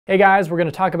Hey guys, we're going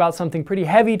to talk about something pretty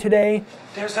heavy today.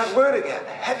 There's that word again,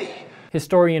 heavy.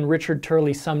 Historian Richard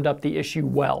Turley summed up the issue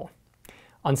well.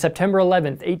 On September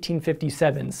 11th,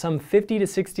 1857, some 50 to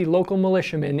 60 local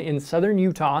militiamen in southern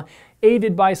Utah,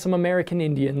 aided by some American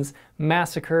Indians,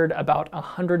 massacred about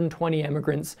 120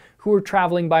 immigrants who were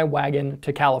traveling by wagon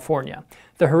to California.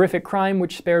 The horrific crime,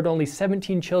 which spared only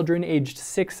 17 children aged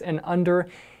 6 and under,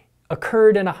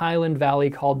 occurred in a highland valley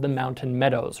called the Mountain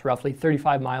Meadows, roughly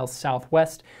 35 miles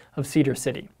southwest of Cedar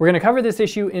City. We're going to cover this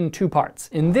issue in two parts.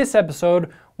 In this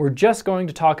episode, we're just going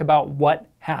to talk about what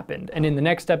happened, and in the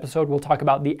next episode, we'll talk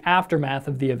about the aftermath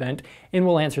of the event, and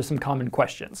we'll answer some common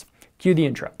questions. Cue the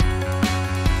intro.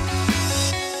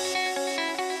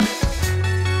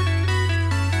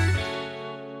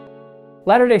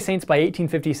 Latter-day Saints by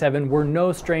 1857 were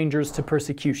no strangers to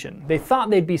persecution. They thought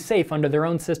they'd be safe under their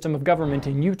own system of government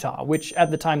in Utah, which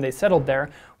at the time they settled there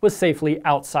was safely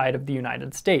outside of the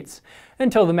United States,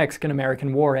 until the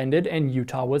Mexican-American War ended and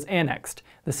Utah was annexed.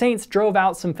 The Saints drove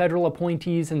out some federal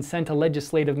appointees and sent a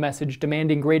legislative message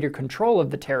demanding greater control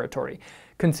of the territory.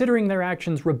 Considering their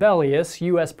actions rebellious,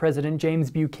 U.S. President James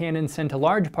Buchanan sent a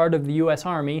large part of the U.S.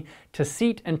 Army to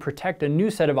seat and protect a new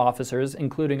set of officers,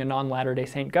 including a non-Latter-day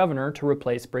Saint governor, to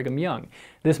replace Brigham Young.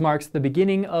 This marks the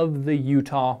beginning of the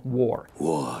Utah War.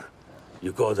 War?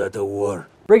 You call that a war?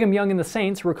 Brigham Young and the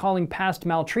Saints, recalling past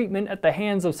maltreatment at the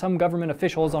hands of some government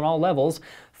officials on all levels,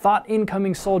 thought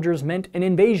incoming soldiers meant an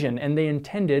invasion, and they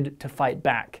intended to fight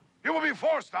back. You will be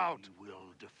forced out. We will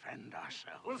defend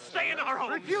ourselves. We'll stay in our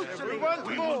homes.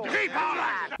 We will keep our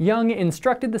land. Young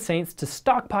instructed the Saints to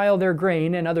stockpile their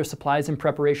grain and other supplies in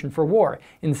preparation for war,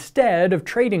 instead of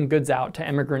trading goods out to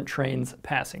emigrant trains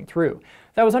passing through.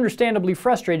 That was understandably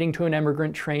frustrating to an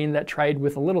emigrant train that tried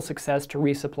with a little success to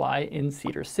resupply in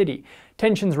Cedar City.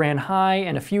 Tensions ran high,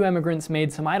 and a few immigrants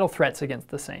made some idle threats against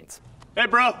the Saints. Hey,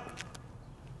 bro.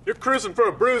 You're cruising for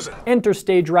a bruising. Enter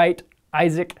stage right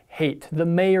Isaac Haight, the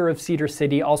mayor of Cedar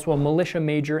City, also a militia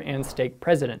major and stake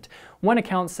president. One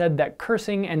account said that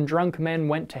cursing and drunk men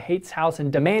went to Haight's house and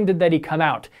demanded that he come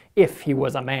out, if he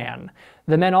was a man.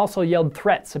 The men also yelled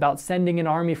threats about sending an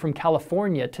army from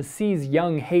California to seize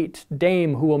young Haight,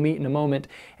 Dame, who we'll meet in a moment,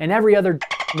 and every other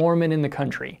Mormon in the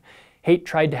country. Haight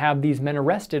tried to have these men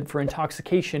arrested for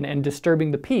intoxication and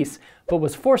disturbing the peace, but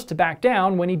was forced to back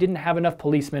down when he didn't have enough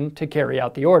policemen to carry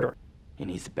out the order. He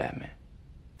needs Batman.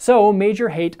 So Major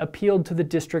Haight appealed to the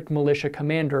district militia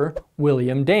commander,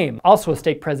 William Dame, also a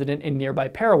stake president in nearby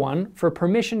Parowan, for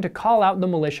permission to call out the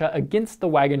militia against the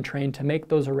wagon train to make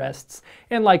those arrests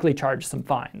and likely charge some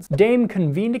fines. Dame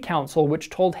convened a council which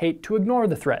told Haight to ignore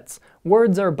the threats.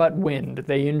 Words are but wind,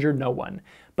 they injured no one.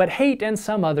 But Haight and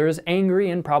some others, angry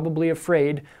and probably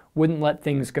afraid, wouldn't let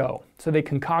things go. So they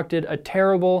concocted a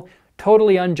terrible,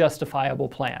 totally unjustifiable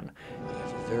plan. I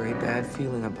have a very bad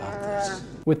feeling about this.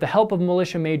 With the help of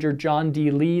Militia Major John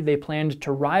D. Lee, they planned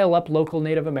to rile up local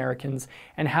Native Americans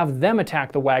and have them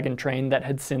attack the wagon train that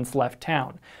had since left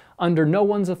town. Under no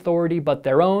one's authority but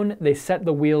their own, they set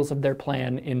the wheels of their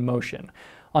plan in motion.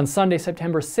 On Sunday,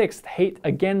 September 6th, Haight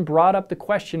again brought up the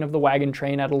question of the wagon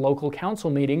train at a local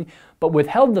council meeting, but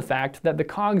withheld the fact that the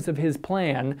cogs of his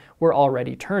plan were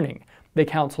already turning. The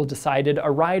council decided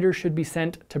a rider should be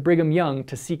sent to Brigham Young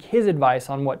to seek his advice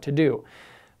on what to do.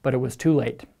 But it was too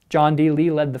late. John D. Lee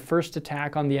led the first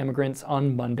attack on the emigrants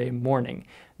on Monday morning.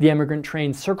 The emigrant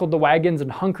train circled the wagons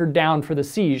and hunkered down for the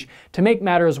siege. To make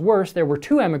matters worse, there were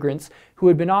two emigrants who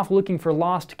had been off looking for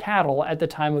lost cattle at the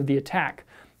time of the attack.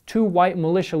 Two white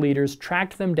militia leaders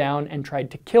tracked them down and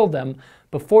tried to kill them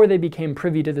before they became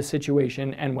privy to the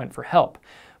situation and went for help.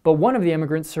 But one of the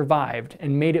immigrants survived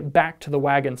and made it back to the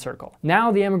wagon circle.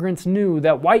 Now the immigrants knew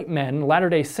that white men,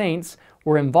 Latter-day Saints,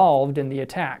 were involved in the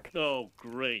attack. Oh,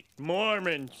 great.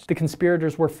 Mormons! The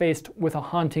conspirators were faced with a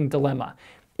haunting dilemma.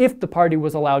 If the party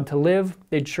was allowed to live,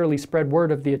 they'd surely spread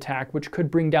word of the attack, which could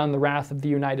bring down the wrath of the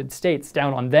United States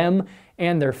down on them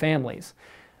and their families.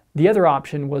 The other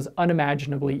option was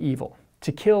unimaginably evil: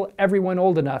 to kill everyone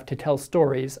old enough to tell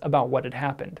stories about what had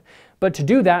happened. But to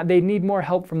do that, they'd need more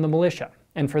help from the militia.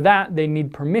 And for that, they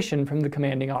need permission from the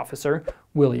commanding officer,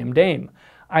 William Dame.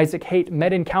 Isaac Haight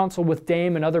met in council with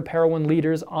Dame and other Parowan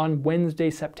leaders on Wednesday,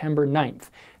 September 9th.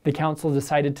 The council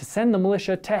decided to send the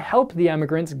militia to help the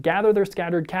emigrants gather their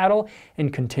scattered cattle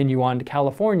and continue on to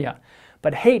California.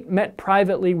 But Haight met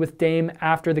privately with Dame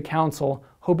after the council,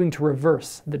 hoping to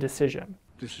reverse the decision.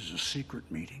 This is a secret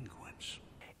meeting, Quince.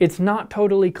 It's not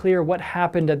totally clear what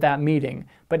happened at that meeting,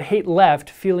 but Haight left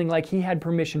feeling like he had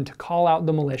permission to call out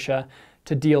the militia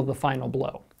to deal the final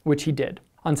blow, which he did.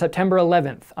 On September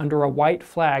 11th, under a white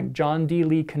flag, John D.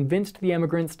 Lee convinced the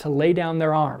emigrants to lay down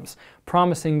their arms,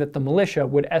 promising that the militia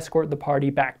would escort the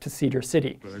party back to Cedar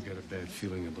City. But I got a bad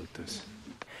feeling about this.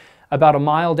 About a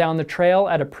mile down the trail,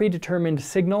 at a predetermined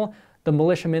signal, the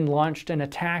militiamen launched an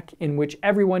attack in which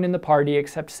everyone in the party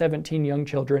except 17 young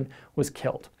children was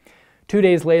killed. 2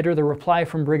 days later, the reply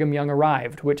from Brigham Young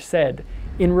arrived, which said,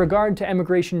 "In regard to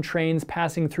emigration trains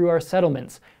passing through our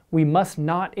settlements, we must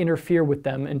not interfere with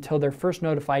them until they're first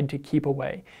notified to keep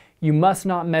away. You must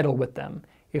not meddle with them.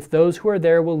 If those who are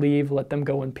there will leave, let them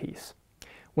go in peace."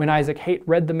 When Isaac Haight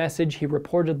read the message, he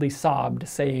reportedly sobbed,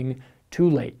 saying, "Too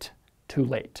late, too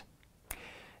late."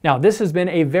 Now, this has been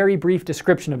a very brief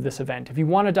description of this event. If you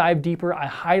want to dive deeper, I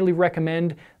highly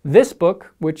recommend this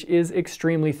book, which is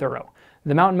extremely thorough.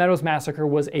 The Mountain Meadows Massacre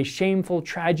was a shameful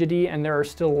tragedy, and there are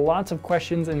still lots of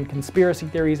questions and conspiracy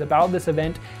theories about this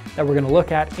event that we're going to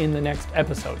look at in the next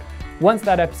episode. Once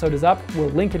that episode is up, we'll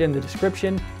link it in the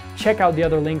description. Check out the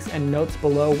other links and notes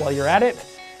below while you're at it,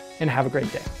 and have a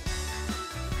great day.